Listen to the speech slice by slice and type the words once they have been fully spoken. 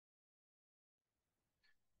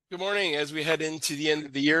Good morning. As we head into the end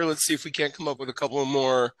of the year, let's see if we can't come up with a couple of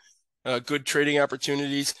more good trading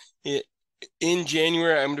opportunities. In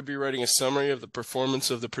January, I'm going to be writing a summary of the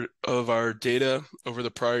performance of our data over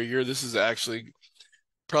the prior year. This is actually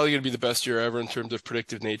probably going to be the best year ever in terms of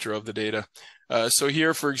predictive nature of the data. So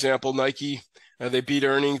here, for example, Nike, they beat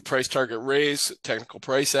earnings, price target raise, technical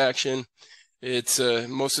price action. It's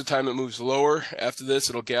most of the time it moves lower. After this,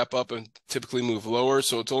 it'll gap up and typically move lower.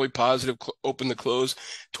 So it's only positive open to close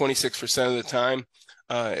 26% of the time,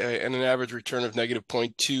 and an average return of negative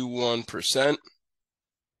 0.21%.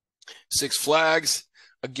 Six Flags,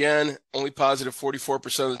 again, only positive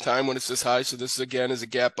 44% of the time when it's this high. So this again is a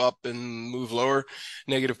gap up and move lower,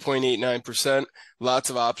 negative 0.89%.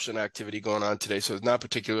 Lots of option activity going on today. So it's not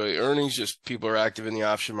particularly earnings, just people are active in the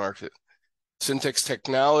option market. Syntex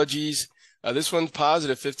Technologies. This one's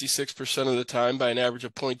positive 56% of the time by an average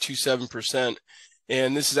of 0.27%.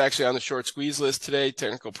 And this is actually on the short squeeze list today,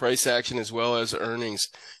 technical price action as well as earnings.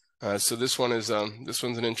 So this one's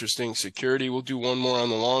an interesting security. We'll do one more on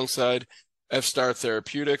the long side. F-Star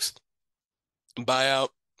Therapeutics, buyout,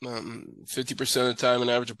 50% of the time, an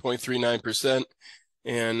average of 0.39%.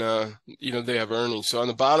 And, they have earnings. So on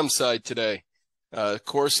the bottom side today,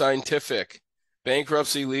 Core Scientific,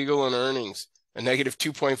 bankruptcy, legal, and earnings, a negative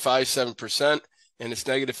 2.57%, and it's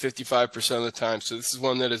negative 55% of the time. So this is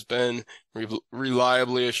one that has been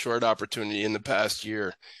reliably a short opportunity in the past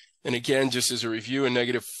year. And again, just as a review, a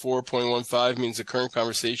negative 4.15 means the current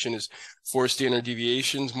conversation is 4 standard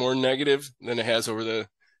deviations more negative than it has over the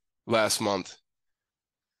last month.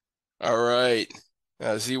 All right,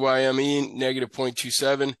 ZYME, negative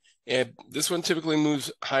 0.27. And this one typically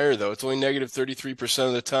moves higher, though. It's only negative 33%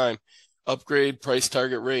 of the time. Upgrade, price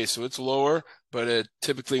target raise. So it's lower, but it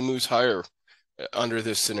typically moves higher under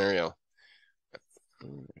this scenario.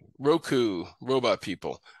 Roku, robot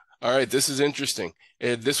people. All right, this is interesting.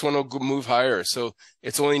 This one will move higher. So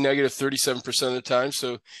it's only negative 37% of the time.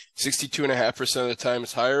 So 62.5% of the time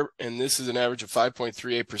is higher. And this is an average of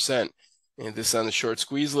 5.38%. And this is on the short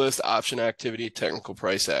squeeze list, option activity, technical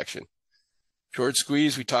price action. Short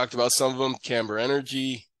squeeze, we talked about some of them. Camber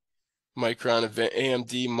Energy, Micron,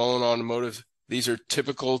 AMD, Mullen Automotive. These are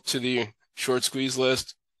typical to the short squeeze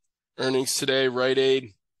list. Earnings today, Rite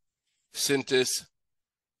Aid, Cintas,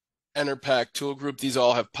 Enerpac, Tool Group. These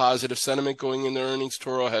all have positive sentiment going in their earnings.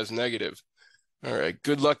 Toro has negative. All right,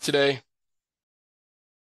 good luck today.